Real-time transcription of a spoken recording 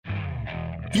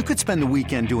You could spend the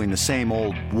weekend doing the same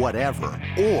old whatever,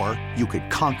 or you could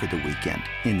conquer the weekend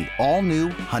in the all-new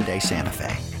Hyundai Santa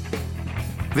Fe.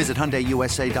 Visit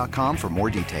HyundaiUSA.com for more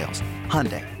details.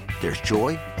 Hyundai, there's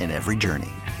joy in every journey.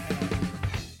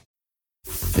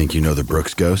 Think you know the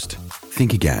Brooks Ghost?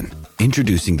 Think again.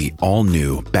 Introducing the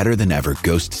all-new, better-than-ever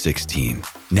Ghost 16.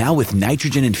 Now with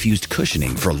nitrogen-infused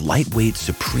cushioning for lightweight,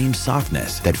 supreme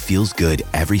softness that feels good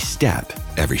every step,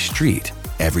 every street,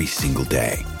 every single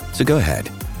day. So go ahead,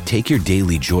 take your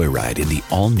daily joyride in the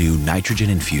all-new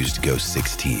nitrogen-infused Ghost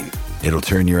 16. It'll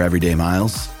turn your everyday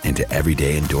miles into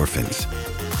everyday endorphins.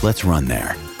 Let's run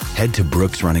there. Head to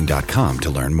brooksrunning.com to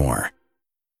learn more.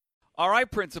 All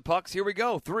right, Prince of Pucks, here we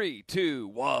go. 3, 2,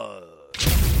 1.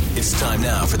 It's time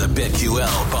now for the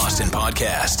BetQL Boston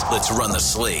Podcast. Let's run the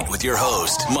slate with your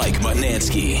host, Mike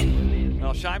Mutnansky.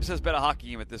 Well, Scheim says bet a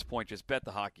hockey game at this point. Just bet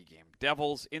the hockey game.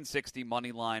 Devils in 60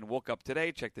 money line. Woke up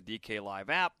today. Check the DK Live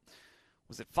app.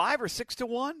 Was it 5 or 6 to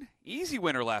 1? Easy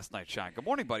winner last night, Scheim. Good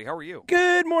morning, buddy. How are you?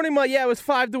 Good morning, Mike. Yeah, it was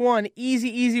 5 to 1.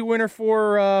 Easy winner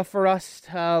for us.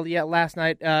 Last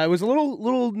night. It was a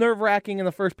little nerve-wracking in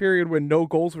the first period when no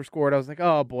goals were scored. I was like,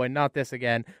 oh boy, not this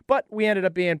again. But we ended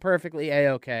up being perfectly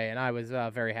A-okay, and I was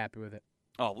very happy with it.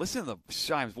 Oh, listen to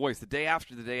Scheim's voice. The day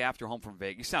after home from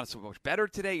Vegas. You sounded so much better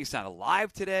today. You sound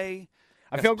alive today.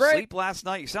 I feel great. Sleep last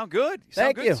night. You sound good. You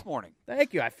sound good this morning.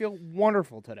 Thank you. I feel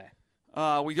wonderful today.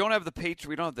 We don't have the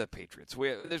Patriots.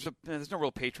 There's no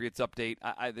real Patriots update.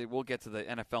 We'll get to the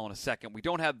NFL in a second. We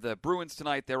don't have the Bruins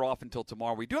tonight. They're off until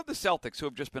tomorrow. We do have the Celtics, who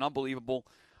have just been unbelievable.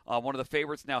 One of the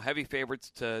favorites now, heavy favorites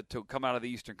to come out of the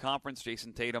Eastern Conference.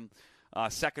 Jason Tatum,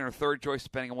 second or third choice,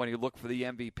 depending on when you look for the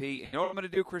MVP. You know what I'm going to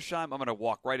do, Chris Scheim? I'm going to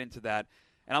walk right into that,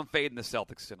 and I'm fading the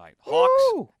Celtics tonight.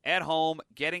 Hawks at home,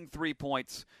 getting 3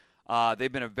 points.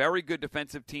 They've been a very good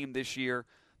defensive team this year.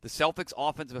 The Celtics'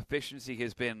 offensive efficiency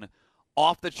has been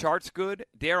off the charts good,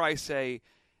 dare I say,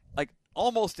 like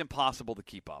almost impossible to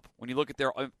keep up. When you look at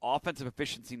their offensive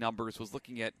efficiency numbers, was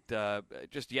looking at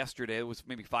just yesterday, it was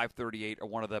maybe 538 or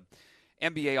one of the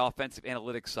NBA offensive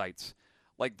analytics sites.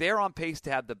 Like they're on pace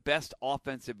to have the best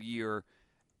offensive year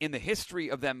in the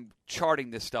history of them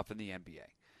charting this stuff in the NBA.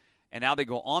 And now they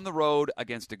go on the road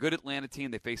against a good Atlanta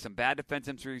team. They face some bad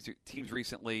defensive teams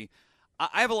recently.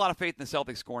 I have a lot of faith in the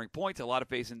Celtics scoring points, a lot of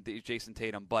faith in Jason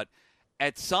Tatum, but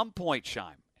at some point,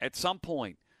 Scheim,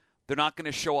 they're not going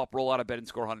to show up, roll out of bed, and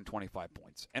score 125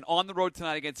 points. And on the road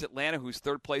tonight against Atlanta, who's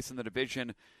third place in the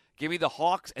division, give me the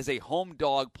Hawks as a home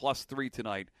dog +3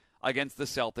 tonight against the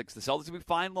Celtics. The Celtics will be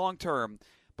fine long term,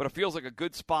 but it feels like a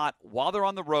good spot while they're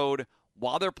on the road,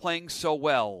 while they're playing so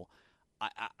well.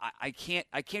 I can't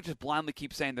just blindly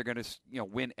keep saying they're going to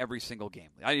win every single game.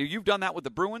 You've done that with the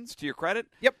Bruins, to your credit.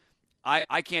 Yep.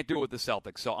 I can't do it with the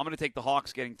Celtics, so I'm going to take the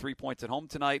Hawks getting 3 points at home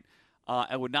tonight.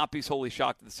 I would not be totally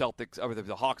shocked if the Celtics or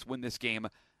the Hawks win this game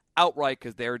outright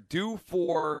because they're due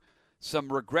for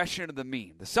some regression to the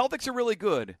mean. The Celtics are really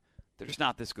good. They're just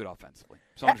not this good offensively.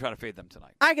 So I'm going to try to fade them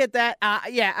tonight. I get that.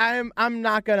 I'm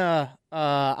not gonna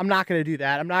do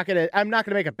that. I'm not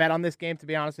gonna make a bet on this game, to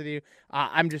be honest with you.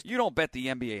 You don't bet the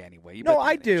NBA anyway.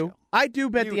 I do. I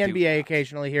do bet the NBA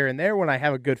occasionally here and there when I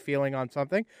have a good feeling on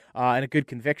something and a good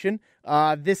conviction.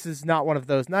 This is not one of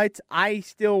those nights. I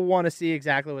still want to see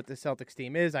exactly what the Celtics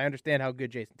team is. I understand how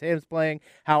good Jason Tatum's playing,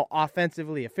 how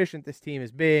offensively efficient this team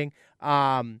is being.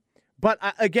 But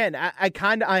again,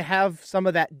 I have some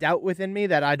of that doubt within me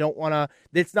that I don't want to.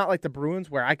 It's not like the Bruins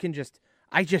where I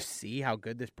just see how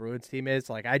good this Bruins team is.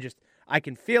 Like I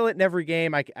can feel it in every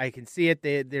game. I can see it.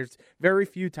 There's very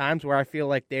few times where I feel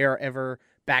like they are ever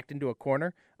backed into a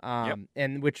corner.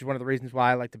 And which is one of the reasons why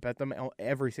I like to bet them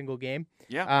every single game.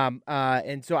 Yeah.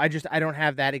 And so I don't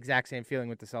have that exact same feeling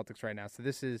with the Celtics right now. So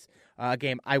this is a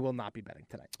game I will not be betting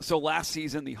tonight. So last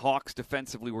season, the Hawks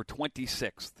defensively were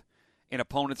 26th. In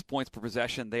opponents' points per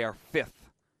possession, they are 5th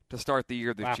to start the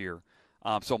year this year.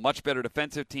 So much better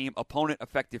defensive team. Opponent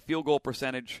effective field goal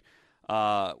percentage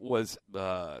was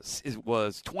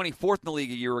 24th in the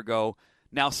league a year ago,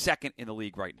 now second in the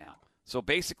league right now. So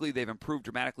basically they've improved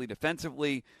dramatically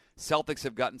defensively. Celtics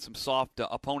have gotten some soft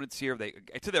opponents here. They,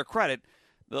 to their credit,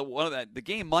 the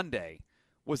game Monday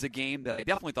was a game that I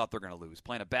definitely thought they were going to lose.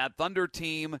 Playing a bad Thunder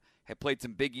team, had played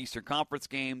some big Eastern Conference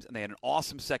games, and they had an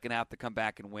awesome second half to come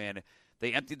back and win.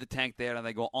 They emptied the tank there, and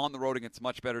they go on the road against a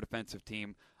much better defensive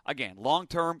team. Again,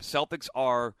 long-term, Celtics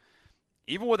are,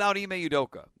 even without Ime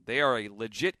Udoka, they are a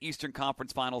legit Eastern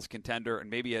Conference Finals contender and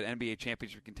maybe an NBA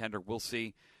championship contender. We'll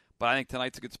see. But I think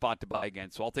tonight's a good spot to buy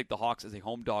again. So I'll take the Hawks as a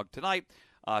home dog tonight.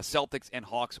 Celtics and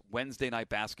Hawks Wednesday night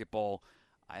basketball.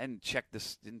 I didn't check to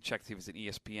see if it's an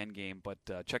ESPN game, but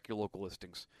check your local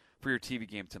listings for your TV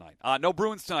game tonight. No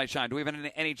Bruins tonight, Shine. Do we have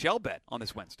an NHL bet on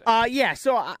this Wednesday? Yeah,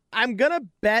 so I'm going to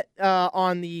bet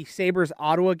on the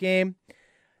Sabres-Ottawa game.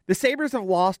 The Sabres have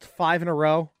lost 5 in a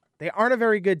row. They aren't a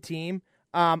very good team.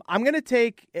 I'm going to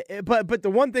take – but the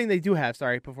one thing they do have –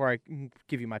 sorry, before I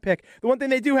give you my pick. The one thing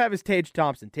they do have is Tage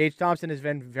Thompson. Tage Thompson has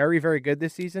been very, very good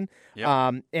this season.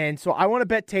 Yep. And so I want to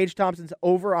bet Tage Thompson's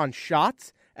over on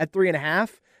shots at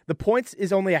 3.5. The points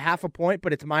is only a half a point,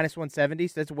 but it's minus 170,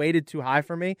 so that's weighted too high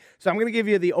for me. So I'm going to give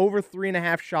you the over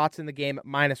 3.5 shots in the game at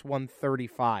minus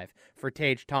 135 for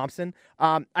Tage Thompson.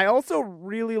 I also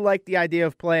really like the idea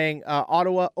of playing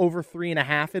Ottawa over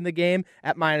 3.5 in the game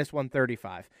at minus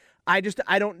 135. I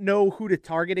don't know who to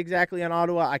target exactly on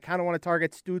Ottawa. I kind of want to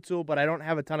target Stützle, but I don't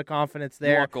have a ton of confidence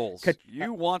there. You want goals.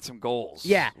 You want some goals.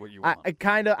 Yeah, what you want. I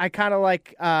kind of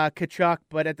like Tkachuk,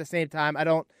 but at the same time, I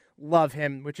don't love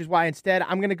him, which is why instead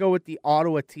I'm going to go with the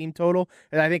Ottawa team total.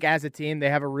 And I think as a team, they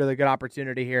have a really good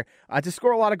opportunity here to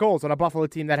score a lot of goals on a Buffalo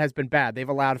team that has been bad. They've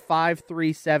allowed 5,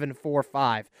 3, 7, 4,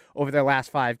 5 over their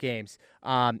last 5 games,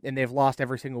 and they've lost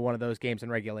every single one of those games in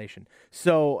regulation.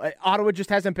 So Ottawa just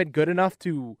hasn't been good enough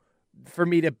for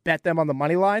me to bet them on the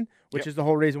money line, which is the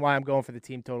whole reason why I'm going for the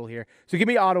team total here. So give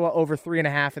me Ottawa over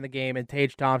 3.5 in the game and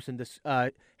Tage Thompson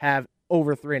to have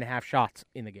over 3.5 shots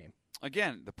in the game.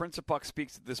 Again, the Prince of Puck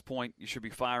speaks at this point. You should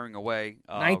be firing away.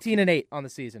 19-8 on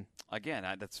the season. Again,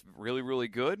 that's really, really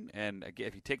good. And again,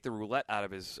 if you take the roulette out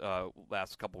of his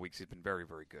last couple weeks, he's been very,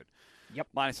 very good. Yep.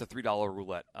 Minus a $3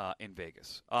 roulette in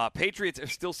Vegas. Patriots are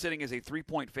still sitting as a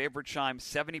 3-point favorite, Chime.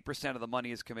 70% of the money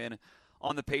has come in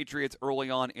on the Patriots early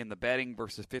on in the betting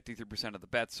versus 53% of the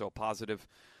bets, so a positive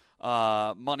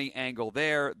money angle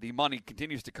there. The money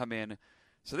continues to come in.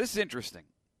 So this is interesting.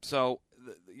 So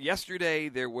yesterday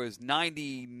there was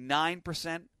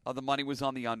 99% of the money was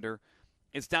on the under.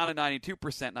 It's down to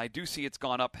 92%, and I do see it's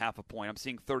gone up half a point. I'm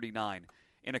seeing 39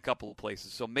 in a couple of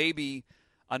places. So maybe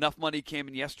enough money came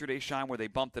in yesterday, Shine, where they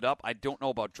bumped it up. I don't know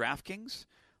about DraftKings,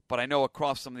 but I know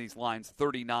across some of these lines,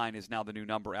 39 is now the new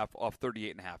number off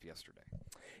 38.5 yesterday.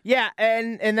 Yeah,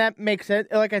 and that makes sense.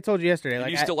 Like I told you yesterday. And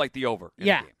you still like the over in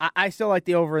the game. I still like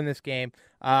the over in this game.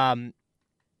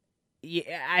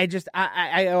 Yeah,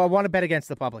 I want to bet against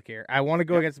the public here. I want to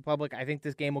go against the public. I think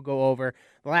this game will go over.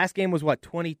 The last game was,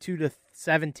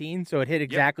 22-17, so it hit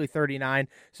exactly 39.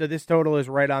 So this total is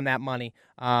right on that money.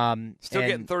 Still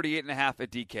getting 38.5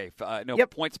 at DK.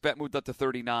 Points bet moved up to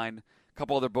 39. A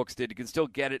couple other books did. You can still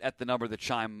get it at the number that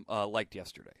Chime liked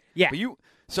yesterday. Yeah.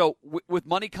 But with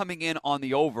money coming in on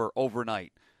the over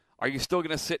overnight, are you still going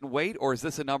to sit and wait, or is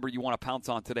this a number you want to pounce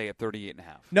on today at 38.5?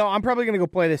 No, I'm probably going to go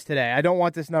play this today. I don't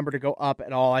want this number to go up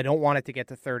at all. I don't want it to get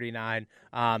to 39.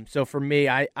 So for me,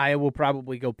 I will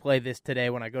probably go play this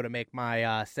today when I go to make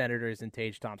my Senators and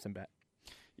Tage Thompson bet.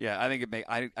 Yeah, I think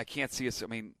I can't see us. I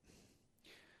mean,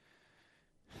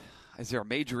 is there a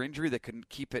major injury that can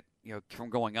keep it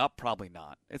from going up? Probably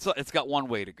not. It's got one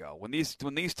way to go. When these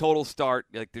totals start,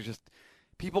 there's just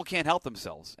people can't help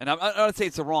themselves. And I'm not going to say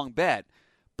it's a wrong bet.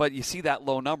 But you see that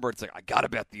low number, it's like, I got to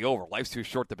bet the over. Life's too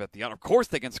short to bet the under. Of course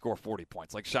they can score 40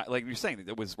 points. Like you're saying,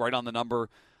 it was right on the number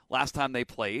last time they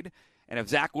played. And if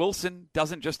Zach Wilson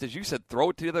doesn't, just as you said,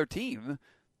 throw it to the other team,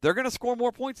 they're going to score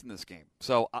more points in this game.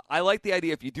 So I like the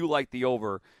idea. If you do like the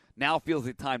over, now feels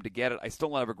the time to get it. I still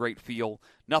don't have a great feel.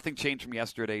 Nothing changed from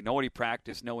yesterday. Nobody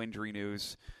practiced. No injury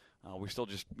news. We're still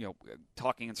just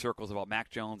talking in circles about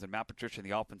Mac Jones and Matt Patricia and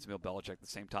the offense, Bill Belichick, the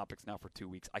same topics now for 2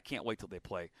 weeks. I can't wait till they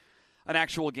play an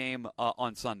actual game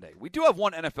on Sunday. We do have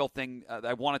one NFL thing that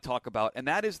I want to talk about, and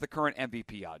that is the current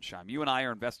MVP odds, Shime. You and I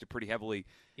are invested pretty heavily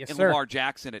in Lamar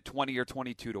Jackson at 20 or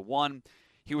 22 to 1.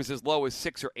 He was as low as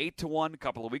 6 or 8 to 1 a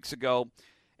couple of weeks ago.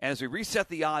 And as we reset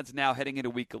the odds now heading into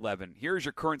Week 11, here's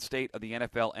your current state of the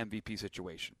NFL MVP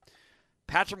situation.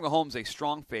 Patrick Mahomes a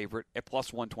strong favorite at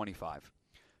plus 125.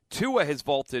 Tua has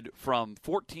vaulted from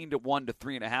 14 to 1 to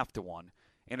 3.5 to 1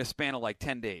 in a span of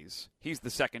 10 days. He's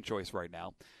the second choice right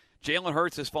now. Jalen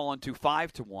Hurts has fallen to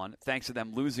 5 to 1, thanks to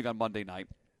them losing on Monday night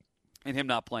and him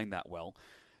not playing that well.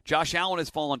 Josh Allen has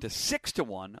fallen to 6 to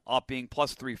 1, off being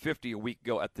plus 350 a week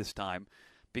ago at this time,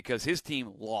 because his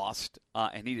team lost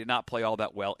and he did not play all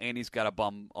that well, and he's got a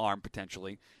bum arm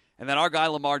potentially. And then our guy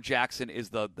Lamar Jackson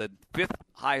is the fifth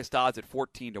highest odds at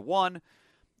 14 to 1.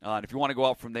 And if you want to go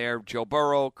out from there, Joe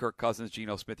Burrow, Kirk Cousins,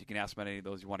 Geno Smith, you can ask about any of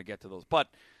those you want to get to those. But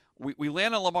we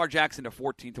land on Lamar Jackson to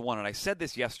 14 to 1, and I said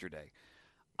this yesterday.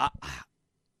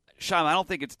 Shime, I don't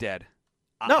think it's dead.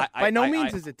 No, by no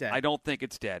means is it dead. I don't think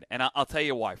it's dead, and I'll tell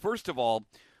you why. First of all,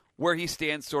 where he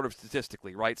stands sort of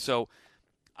statistically, right? So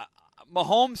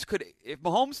Mahomes if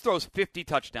Mahomes throws 50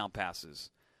 touchdown passes,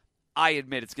 I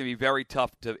admit it's going to be very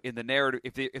tough to in the narrative.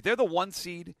 If they're the 1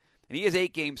 seed and he has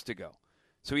 8 games to go.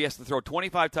 So he has to throw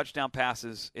 25 touchdown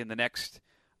passes in the next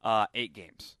 8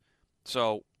 games.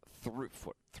 So little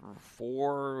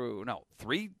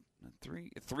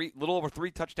over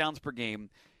 3 touchdowns per game.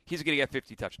 He's going to get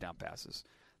 50 touchdown passes.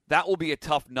 That will be a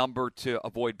tough number to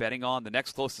avoid betting on. The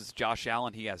next closest is Josh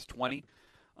Allen. He has 20.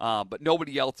 But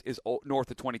nobody else is north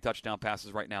of 20 touchdown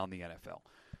passes right now in the NFL.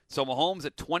 So Mahomes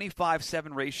at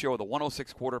 25-7 ratio with a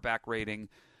 106 quarterback rating.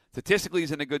 Statistically,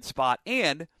 he's in a good spot.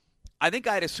 And I think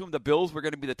I'd assumed the Bills were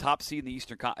going to be the top seed in the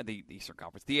Eastern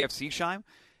Conference, the AFC, Shime.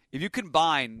 If you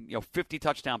combine 50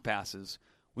 touchdown passes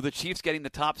with the Chiefs getting the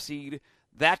top seed,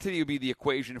 that to me would be the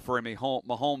equation for a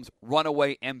Mahomes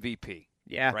runaway MVP.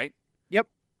 Yeah. Right? Yep.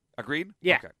 Agreed?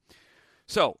 Yeah. Okay.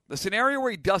 So the scenario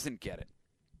where he doesn't get it,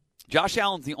 Josh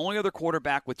Allen's the only other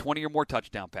quarterback with 20 or more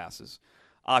touchdown passes.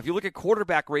 If you look at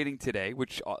quarterback rating today,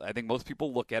 which I think most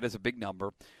people look at as a big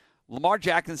number, Lamar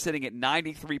Jackson's sitting at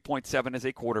 93.7 as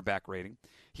a quarterback rating.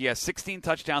 He has 16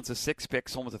 touchdowns to 6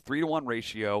 picks, almost a 3-to-1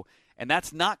 ratio, and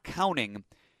that's not counting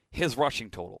his rushing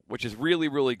total, which is really,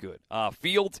 really good.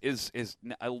 Fields is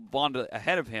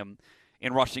ahead of him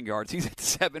in rushing yards. He's at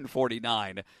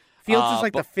 749. Fields is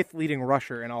like the 5th leading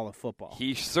rusher in all of football.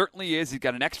 He certainly is. He's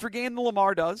got an extra game than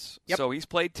Lamar does. Yep. So he's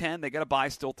played 10. They got a bye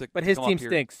still to But his come team up here.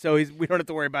 stinks, so we don't have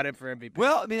to worry about it for MVP.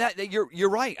 Well, I mean, you're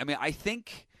right. I mean, I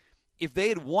think if they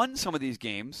had won some of these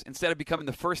games, instead of becoming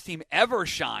the first team ever,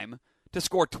 Shime, to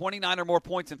score 29 or more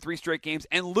points in 3 straight games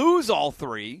and lose all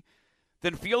 3,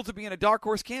 then Fields would be in a dark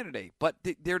horse candidate. But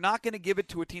they're not going to give it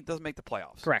to a team that doesn't make the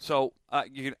playoffs. Correct. So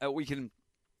you can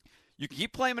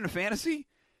keep playing him in fantasy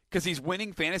because he's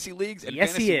winning fantasy leagues and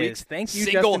yes, fantasy he is. weeks. Thank you,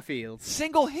 Justin Fields.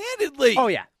 Single-handedly. Oh,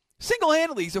 yeah.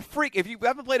 Single-handedly. He's a freak. If you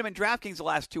haven't played him in DraftKings the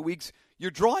last 2 weeks,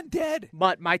 you're drawing dead.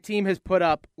 But my team has put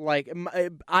up,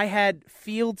 I had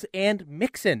Fields and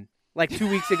Mixon, 2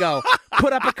 weeks ago,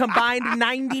 put up a combined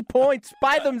 90 points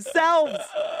by themselves.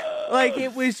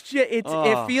 It was just,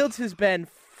 Fields has been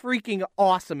freaking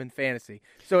awesome in fantasy.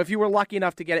 So if you were lucky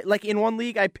enough to get it, in one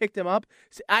league I picked him up.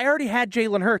 I already had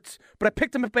Jalen Hurts, but I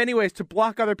picked him up anyways to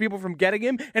block other people from getting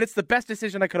him, and it's the best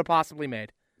decision I could have possibly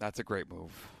made. That's a great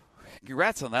move.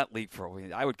 Congrats on that league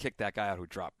I would kick that guy out who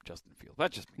dropped Justin Fields.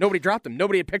 That's just nobody dropped him.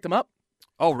 Nobody had picked him up.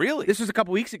 Oh, really? This was a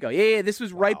couple weeks ago. Yeah. This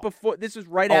was right before. This was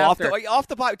right after. Off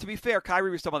the bye. To be fair,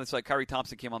 Kyrie was talking on this. Kyrie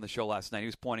Thompson came on the show last night. He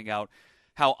was pointing out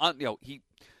how he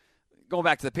going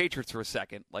back to the Patriots for a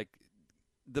second.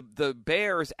 The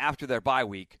Bears after their bye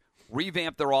week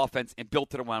revamped their offense and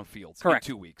built it around Fields Correct.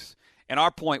 in 2 weeks. And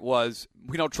our point was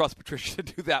we don't trust Patricia to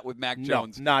do that with Mac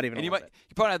Jones. No, not even. And you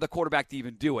probably had the quarterback to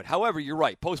even do it. However, you're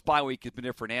right. Post bye week has been a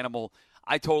different animal.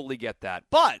 I totally get that.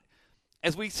 But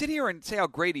as we sit here and say how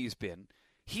great he's been,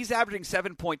 he's averaging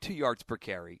 7.2 yards per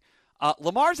carry.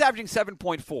 Lamar's averaging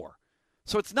 7.4.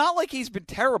 So it's not like he's been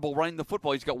terrible running the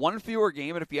football. He's got one fewer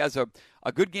game, and if he has a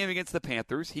good game against the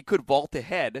Panthers, he could vault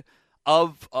ahead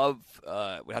of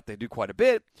we have to do quite a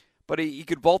bit, but he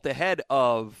could vault ahead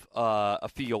of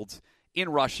Fields in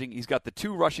rushing. He's got the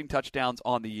 2 rushing touchdowns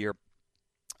on the year.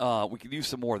 We could use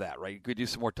some more of that, right? You could use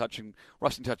some more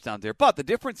rushing touchdowns there. But the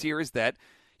difference here is that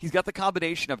he's got the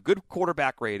combination of good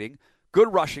quarterback rating,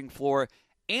 good rushing floor,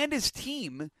 and his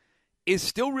team is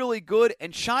still really good.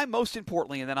 And Shine, most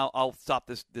importantly, and then I'll stop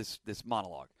this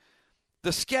monologue.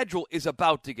 The schedule is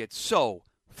about to get so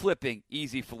flipping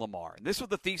easy for Lamar. And this was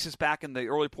the thesis back in the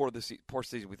early part of the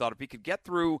season. We thought if he could get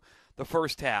through the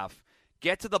first half,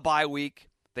 get to the bye week.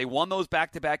 They won those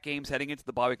back-to-back games heading into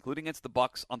the bye week, including against the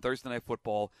Bucs on Thursday Night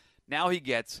Football. Now he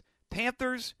gets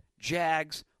Panthers,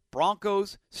 Jags,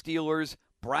 Broncos, Steelers,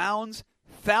 Browns,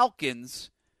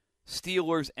 Falcons,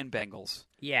 Steelers, and Bengals.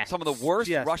 Yeah. Some of the worst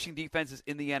rushing defenses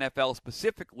in the NFL,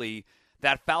 specifically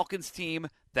that Falcons team,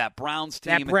 that Browns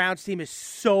team. That Browns team is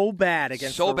so bad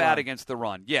against the run. Against the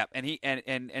run. Yeah,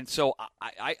 and so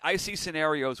I see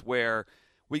scenarios where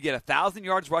we get 1,000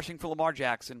 yards rushing for Lamar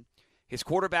Jackson. His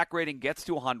quarterback rating gets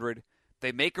to 100.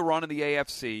 They make a run in the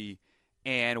AFC,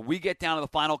 and we get down to the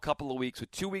final couple of weeks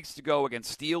with 2 weeks to go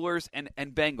against Steelers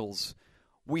and Bengals.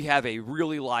 We have a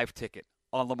really live ticket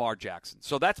on Lamar Jackson.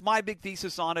 So that's my big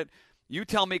thesis on it. You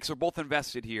tell me, because we're both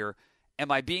invested here. Am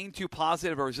I being too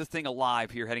positive, or is this thing alive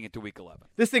here heading into Week 11?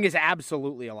 This thing is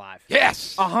absolutely alive.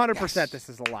 Yes! 100% yes. This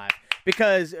is alive.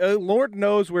 Because Lord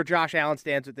knows where Josh Allen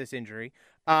stands with this injury.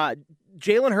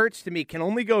 Jalen Hurts, to me, can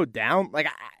only go down.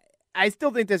 I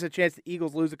still think there's a chance the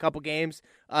Eagles lose a couple games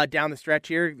down the stretch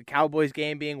here, the Cowboys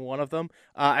game being one of them.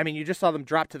 You just saw them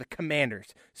drop to the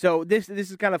Commanders. So this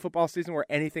is kind of football season where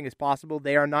anything is possible.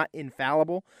 They are not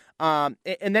infallible. And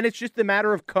then it's just a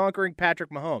matter of conquering Patrick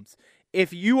Mahomes.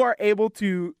 If you are able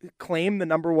to claim the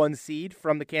number 1 seed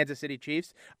from the Kansas City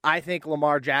Chiefs, I think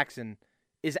Lamar Jackson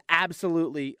is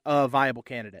absolutely a viable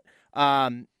candidate.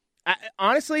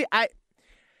 Honestly,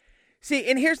 see,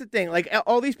 and here's the thing: like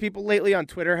all these people lately on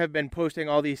Twitter have been posting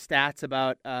all these stats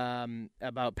about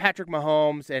Patrick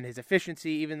Mahomes and his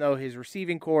efficiency, even though his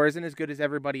receiving core isn't as good as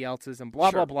everybody else's, and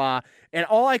blah blah blah. And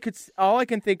all I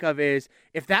can think of is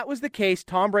if that was the case,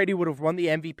 Tom Brady would have won the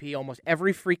MVP almost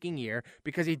every freaking year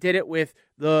because he did it with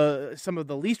some of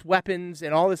the least weapons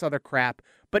and all this other crap.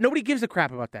 But nobody gives a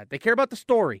crap about that. They care about the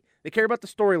story. They care about the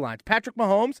storylines. Patrick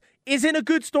Mahomes isn't a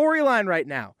good storyline right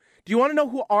now. Do you want to know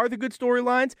who are the good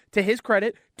storylines? To his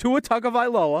credit, Tua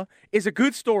Tagovailoa is a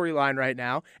good storyline right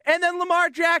now. And then Lamar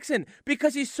Jackson,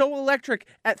 because he's so electric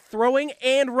at throwing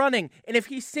and running. And if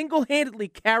he single-handedly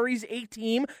carries a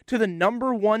team to the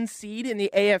number 1 seed in the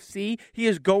AFC, he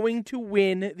is going to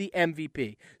win the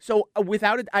MVP. So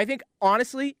without it, I think,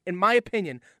 honestly, in my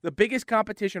opinion, the biggest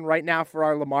competition right now for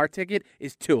our Lamar ticket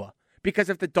is Tua. Because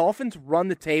if the Dolphins run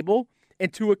the table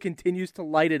and Tua continues to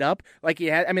light it up like he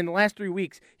had. I mean, the last 3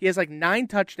 weeks, he has like 9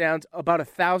 touchdowns, about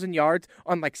 1,000 yards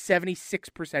on like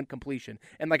 76% completion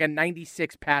and like a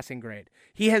 96 passing grade.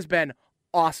 He has been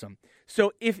awesome.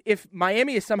 So if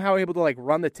Miami is somehow able to like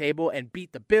run the table and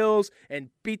beat the Bills and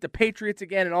beat the Patriots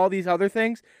again and all these other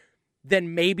things,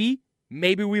 then maybe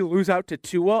we lose out to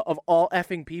Tua of all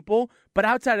effing people. But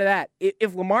outside of that,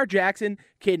 if Lamar Jackson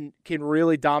can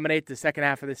really dominate the second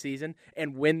half of the season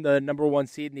and win the number 1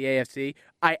 seed in the AFC,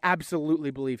 I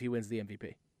absolutely believe he wins the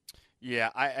MVP. Yeah,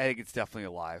 I think it's definitely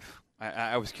alive.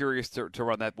 I was curious to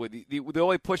run that. The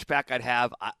only pushback I'd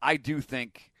have, I do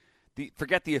think,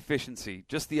 forget the efficiency,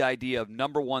 just the idea of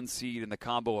number 1 seed and the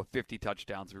combo of 50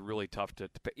 touchdowns are really tough to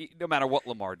no matter what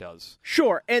Lamar does.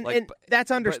 Sure, and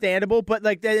that's understandable, but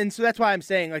and so that's why I'm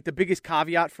saying like the biggest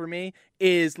caveat for me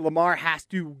is Lamar has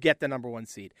to get the number 1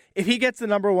 seed. If he gets the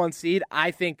number 1 seed,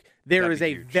 I think there is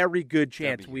a very good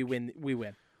chance we win.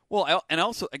 Well, and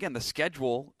also again, the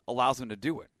schedule allows them to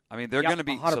do it. I mean, they're going to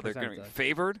be they're going to be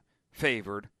favored.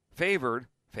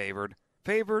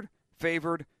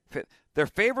 They're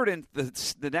favored in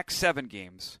the next 7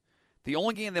 games. The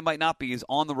only game they might not be is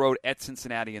on the road at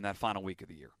Cincinnati in that final week of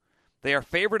the year. They are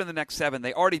favored in the next 7.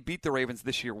 They already beat the Ravens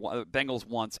this year, Bengals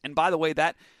once. And by the way,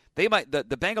 that the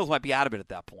Bengals might be out of it at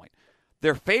that point.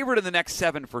 They're favored in the next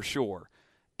 7 for sure.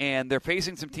 And they're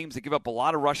facing some teams that give up a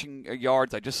lot of rushing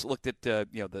yards. I just looked at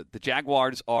the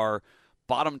Jaguars are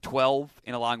bottom 12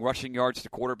 in allowing rushing yards to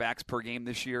quarterbacks per game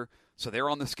this year. So they're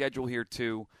on the schedule here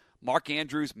too. Mark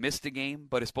Andrews missed a game,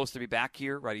 but is supposed to be back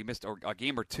here, right? He missed a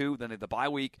game or 2. Then at the bye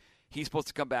week, he's supposed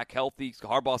to come back healthy.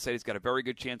 Harbaugh said he's got a very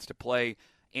good chance to play.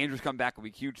 Andrews come back will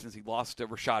be huge since he lost to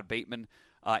Rashad Bateman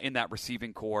in that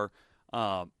receiving core.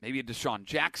 Maybe a Deshaun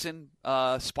Jackson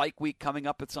spike week coming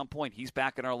up at some point. He's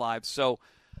back in our lives. So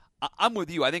I'm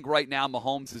with you. I think right now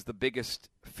Mahomes is the biggest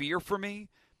fear for me.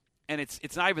 And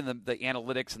it's not even the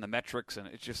analytics and the metrics, and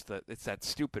it's just it's that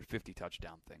stupid 50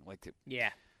 touchdown thing. Yeah.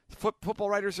 Football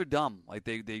writers are dumb. Like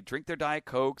they drink their Diet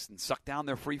Cokes and suck down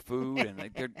their free food, and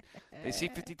they see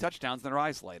 50 touchdowns and their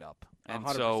eyes light up. And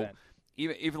 100%. So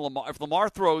even Lamar, if Lamar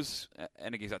throws,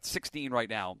 and he's at 16 right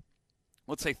now,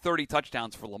 let's say 30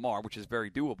 touchdowns for Lamar, which is very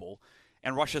doable,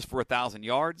 and rushes for 1,000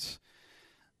 yards,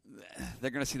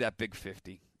 they're going to see that big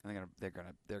 50. And they're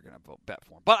gonna vote bet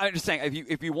for him. But I'm just saying,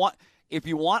 if you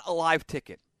want a live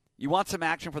ticket, you want some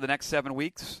action for the next 7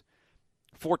 weeks,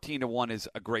 14-1 is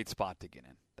a great spot to get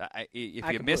in.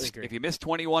 If you missed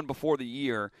 21 before the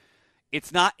year,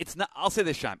 it's not. I'll say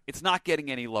this, Sean, it's not getting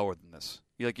any lower than this.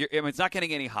 It's not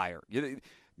getting any higher.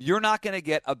 You're not going to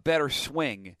get a better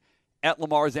swing at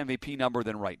Lamar's MVP number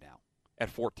than right now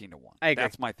at 14-1. I agree.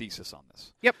 That's my thesis on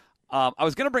this. Yep. I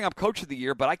was going to bring up Coach of the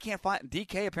Year, but I can't find.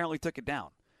 DK apparently took it down.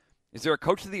 Is there a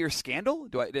Coach of the Year scandal?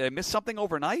 Did I miss something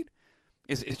overnight?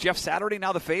 Is Jeff Saturday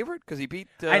now the favorite because he beat?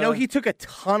 I know he took a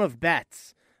ton of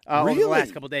bets. Really? Over the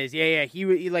last couple of days. Yeah.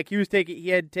 He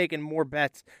had taken more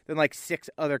bets than like 6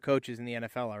 other coaches in the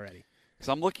NFL already. Because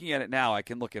I'm looking at it now. I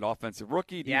can look at offensive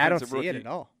rookie, defensive I don't see rookie. it at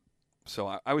all.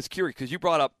 So I was curious because you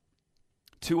brought up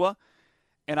Tua,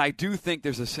 and I do think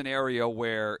there's a scenario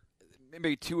where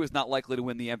maybe Tua is not likely to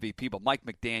win the MVP, but Mike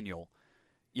McDaniel,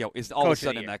 is all of a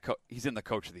sudden he's in the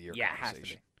Coach of the Year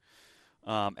conversation.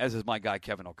 Has to be. As is my guy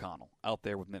Kevin O'Connell out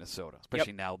there with Minnesota,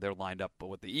 especially now they're lined up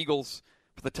with the Eagles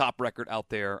for the top record out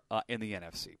there in the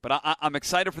NFC. But I'm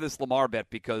excited for this Lamar bet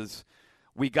because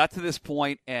we got to this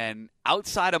point, and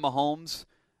outside of Mahomes,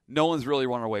 no one's really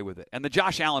run away with it. And the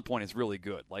Josh Allen point is really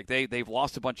good. Like they've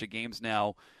lost a bunch of games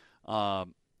now.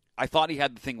 I thought he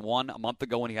had the thing won a month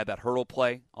ago when he had that hurdle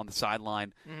play on the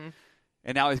sideline. Mm-hmm.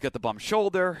 And now he's got the bum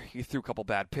shoulder. He threw a couple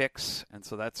bad picks, and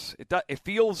so it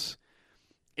feels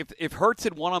if Hurts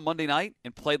had won on Monday night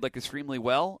and played like extremely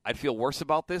well, I'd feel worse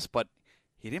about this. But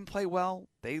he didn't play well.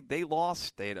 They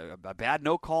lost. They had a bad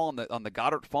no call on the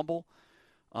Goddard fumble.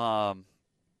 But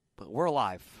we're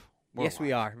alive. Yes,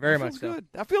 we are. Very much so. Good.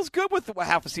 That feels good with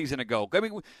half a season ago. I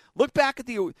mean, look back at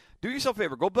do yourself a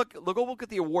favor. Go look at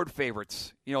the award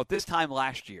favorites. At this time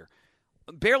last year,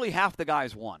 barely half the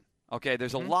guys won. Okay,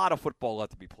 there's a lot of football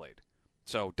left to be played.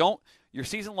 So your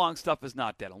season-long stuff is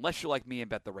not dead, unless you're like me and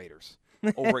bet the Raiders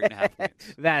over 8.5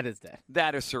 wins. That is dead.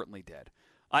 That is certainly dead.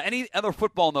 Any other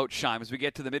football notes, Shime, as we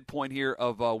get to the midpoint here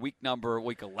of week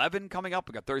 11 coming up?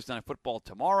 We got Thursday Night Football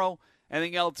tomorrow.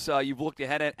 Anything else you've looked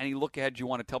ahead at? Any look ahead you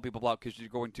want to tell people about because you're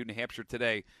going to New Hampshire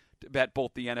today to bet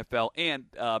both the NFL and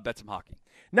bet some hockey?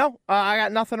 No, I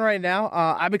got nothing right now.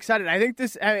 I'm excited. I think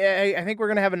I think we're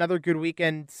gonna have another good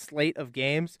weekend slate of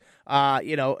games.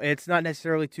 It's not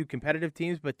necessarily two competitive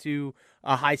teams, but two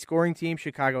high-scoring teams.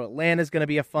 Chicago-Atlanta is going to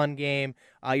be a fun game.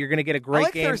 You're going to get a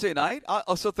great game. Thursday night.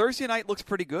 So Thursday night looks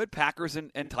pretty good. Packers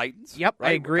and Titans. Yep, right?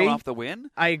 I agree. Coming off the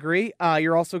win. I agree.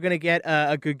 You're also going to get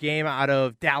a good game out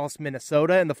of Dallas,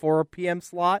 Minnesota in the 4 p.m.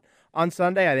 slot on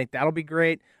Sunday. I think that'll be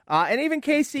great. And even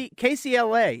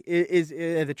KCLA is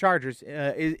the Chargers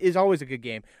is always a good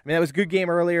game. I mean, that was a good game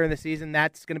earlier in the season.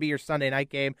 That's going to be your Sunday night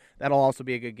game. That'll also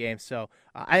be a good game. So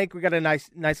I think we got a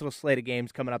nice little slate of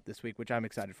games coming up this week, which I'm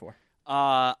excited for.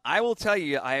 I will tell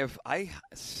you, I'm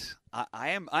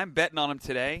betting on them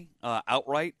today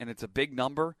outright, and it's a big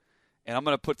number. And I'm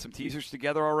going to put some teasers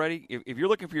together already. If you're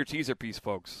looking for your teaser piece,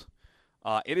 folks,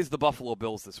 it is the Buffalo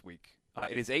Bills this week.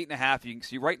 It is 8.5. You can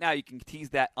see right now you can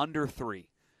tease that under 3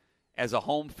 as a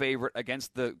home favorite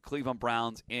against the Cleveland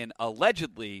Browns in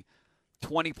allegedly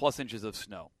 20-plus inches of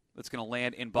snow that's going to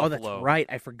land in Buffalo. Oh, that's right.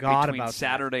 I forgot between about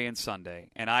Saturday and Sunday.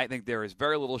 And I think there is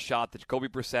very little shot that Jacoby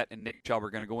Brissett and Nick Chubb are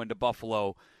going to go into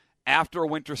Buffalo after a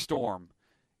winter storm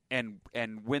and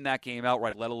win that game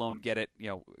outright, let alone get it.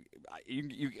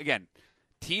 Again,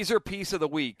 teaser piece of the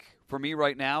week for me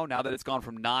right now that it's gone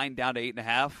from 9 down to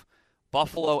 8.5,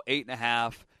 Buffalo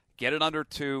 8.5, get it under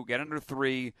 2, get under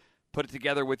 3, put it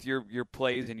together with your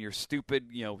plays and your stupid,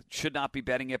 should not be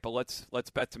betting it, but let's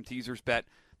bet some teasers bet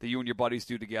that you and your buddies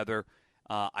do together.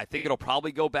 I think it'll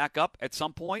probably go back up at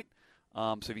some point.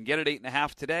 So if you can get it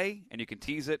 8.5 today and you can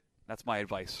tease it, that's my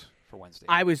advice for Wednesday.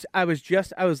 I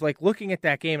was like looking at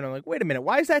that game and I'm like, wait a minute,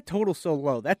 why is that total so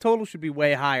low? That total should be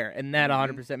way higher, and that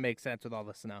 100% makes sense with all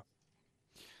the snow.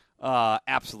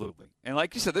 Absolutely. And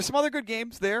like you said, there's some other good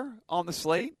games there on the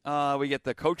slate. We get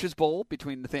the Coaches Bowl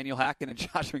between Nathaniel Hackett and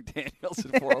Josh McDaniels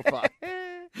at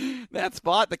 4:05. That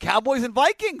spot. The Cowboys and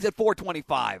Vikings at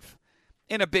 4:25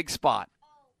 in a big spot.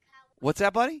 What's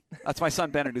that, buddy? That's my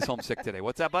son Bennett who's homesick today.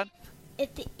 What's that, bud?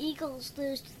 If the Eagles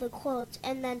lose to the Colts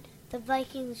and then the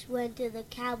Vikings win to the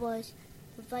Cowboys,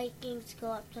 the Vikings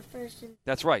go up to first.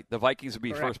 That's right. The Vikings would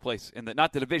be first place in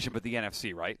not the division, but the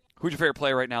NFC, right? Who's your favorite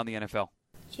player right now in the NFL?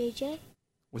 JJ.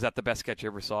 Was that the best catch you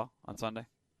ever saw on Sunday?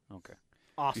 Okay.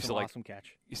 Awesome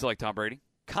catch. You still like Tom Brady?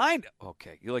 Kind of.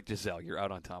 Okay. You like Giselle. You're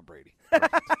out on Tom Brady.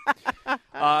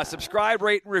 Subscribe,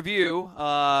 rate, and review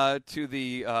to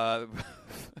the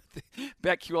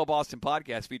BetQL Boston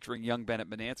podcast featuring young Bennett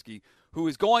Manansky, who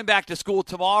is going back to school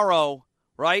tomorrow,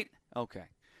 right? Okay.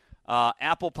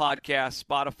 Apple Podcasts,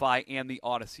 Spotify, and the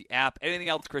Odyssey app. Anything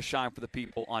else, Chris Shine, for the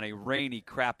people on a rainy,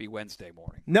 crappy Wednesday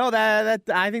morning? No, that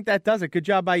I think that does it. Good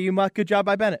job by you, Muck. Good job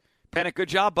by Bennett. Bennett, good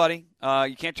job, buddy.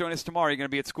 You can't join us tomorrow. You're going to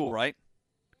be at school, right?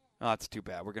 Oh, that's too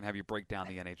bad. We're going to have you break down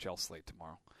the NHL slate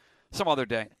tomorrow. Some other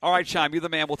day. All right, Shime, you're the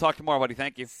man. We'll talk tomorrow, buddy.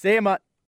 Thank you. See you, Mutt.